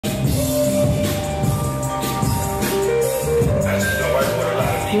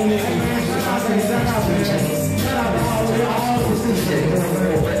Whenever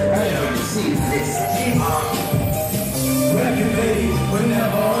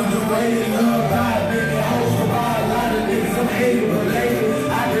on the way to love, I've been the host of a lot of niggas I'm hating, but lately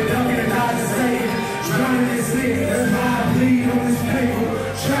I've been dunking and not to say it. Drowning in sleep, that's why I bleed on this paper.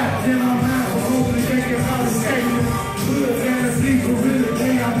 Trapped in my mind, I'm hoping they can find escaping. Good fantasy for really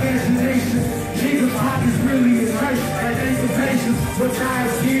gay imagination. Niggas' pockets really is hurt, like they some patience. But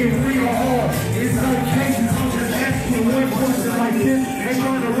times getting real hard. In some cases, I'm just asking one question like this. Ain't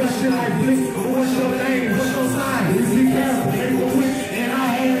trying to rush it like this. But what's your name? What's your sign? Is he careful? They go with. And I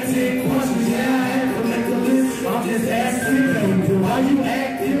had 10 questions, yeah, I had to make a list. I'm just asking, baby, why you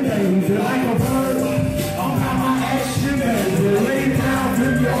acting, baby? Like a bird, I'm not my action, baby. Lay down,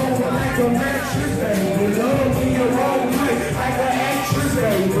 flip you over like a mattress, baby. Love when you're wrong, like an actress,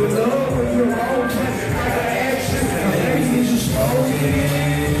 baby. Love when you're wrong, like an actress. Baby, is you smoking?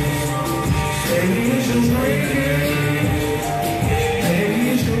 Baby, is you drinking? Baby,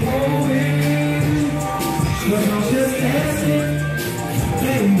 is you moving? Cause I'm just asking.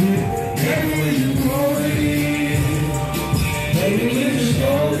 Baby, is you rolling? Baby, is you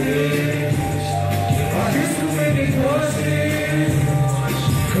rolling? Are you too many questions?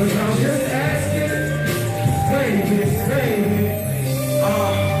 Cause I'm just asking. Baby,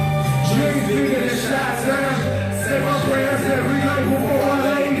 dreams bigger than shots down. Say my prayers every night before I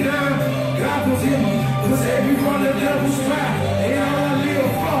lay down. God forgive me, cause every one of the devil's trap. And all I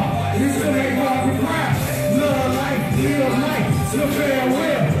live for is to make God cry. Love life, live life, to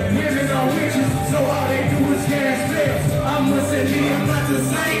farewell. Women are witches, so all they do is cast spells. I must admit I'm not the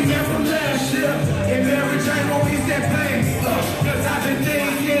same man from last year. And every time always that pain. Cause I've been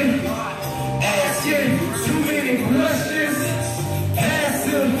thinking, asking too many questions.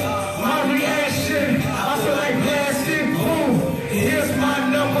 Asking my reaction. I feel like blasting. Boom, here's my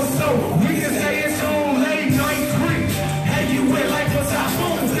number, so we can say it's on late night creep. Hey, you wet like a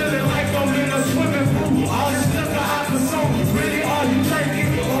typhoon, feeling like I'm in a swimming pool. All this liquor I consume, really are you drinking?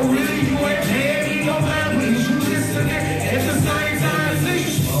 Or really you ain't paying me no mind? Is you listening at the same time? Is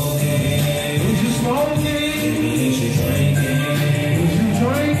you smoking? Is you smoking? Is you drinking? Is you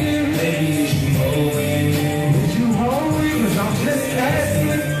drinking? Baby, is you holding? Is you holding? Cause I'm just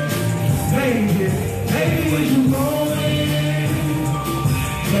asking. Baby, is you rolling?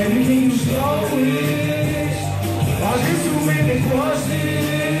 Baby, can you slow it? Are there too many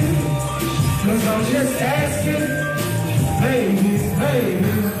questions? Cause I'm just asking. Baby.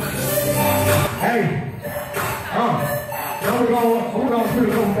 Hey, now we're gonna put a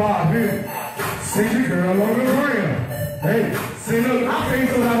little bar here. See the girl on the grill. Hey, see, look, I think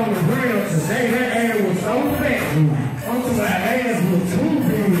so out on the grill today. That ass was so fat. I'm talking about ass was too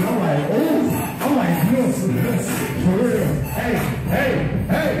big. I'm like, ooh. I'm like, yes, for real.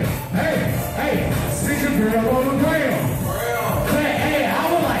 Hey, see the girl on the grill. Hey, I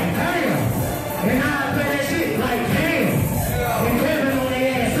was like, damn. And I play that shit like, damn. And Kevin on the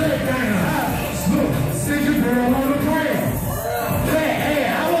ass, look, see the girl on the grill. Hey,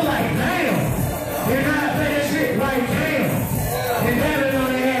 I was like, damn. And I play that shit like, damn. And Kevin on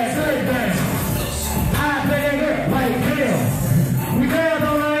the ass, I play that girl like, damn. We down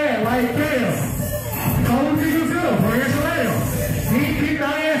on the ass like, damn. All the niggas up, branch around. He keep my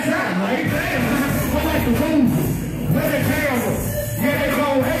ass out, like, damn. I'm like the movie. Where the camera? Yeah, they go,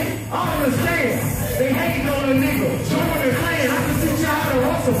 hey, I understand. They hating on the nigga. Join the clan. I can teach y'all how to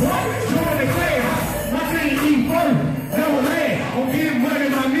hustle, what? Join the clan. My team eat first. Never land. I'm getting money,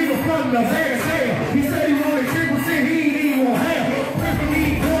 my nigga from the bad sale. He said he wanted 3%, he ain't even want half. Ripping me,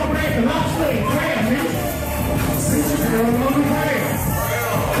 cornbread, and lobster and crab, nigga. See you girl on the ground.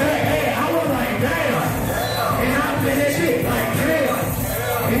 Hey, I was like, damn. And I play that shit like hell.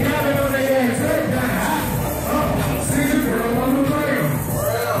 And got it on their ass every time. See the girl on the ground.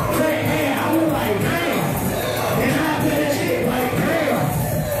 Hey, I was like, damn. And I play that shit like hell.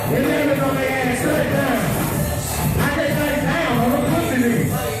 And got it on their ass every time. I just got it down on the pussy nigga.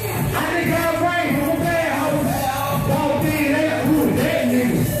 I just got a brain from a bad house. Walked in, they got who that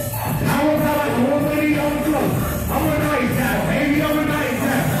nigga. I was like, I want money on the floor. I want nice guy.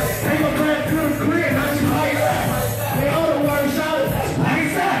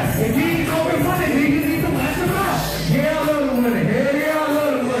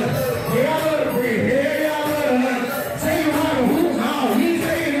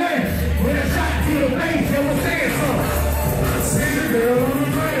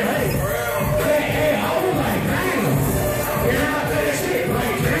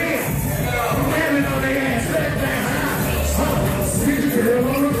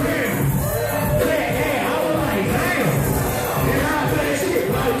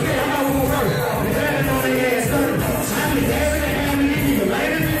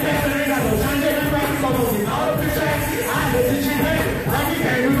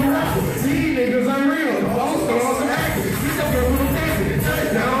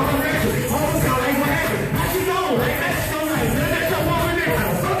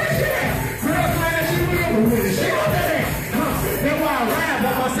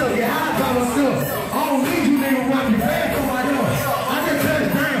 by myself. Yeah, high by myself. I don't need you niggas watch me back on my door. I can touch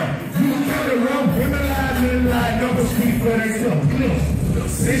down. You count it wrong. Women lie, men lie. Number speak for themselves.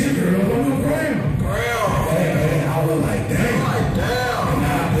 This your girl on the ground. Hey, I was like, damn. And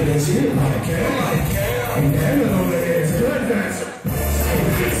now I put that shit like, damn. And damn it on the ass. Good dancer.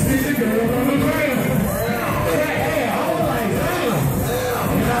 This your girl on the ground. Hey, I was like, damn.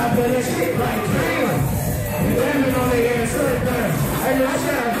 And now I put that shit like, damn. And damn it on the ass. Good dancer. Hey, I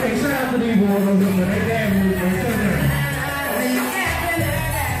shout out to these boys on them. They damn moving. Good dancer.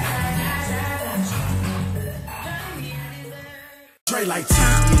 Like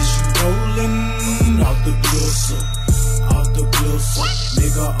time is rolling off the glisser,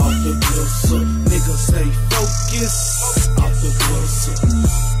 nigga off the glisser, nigga stay focused off the glisser,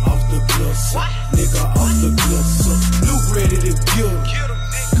 nigga off the glisser, Luke ready to kill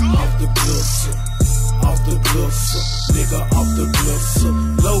off the glisser, nigga off the glisser,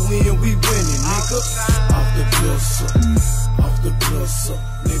 low end we winning, nigga.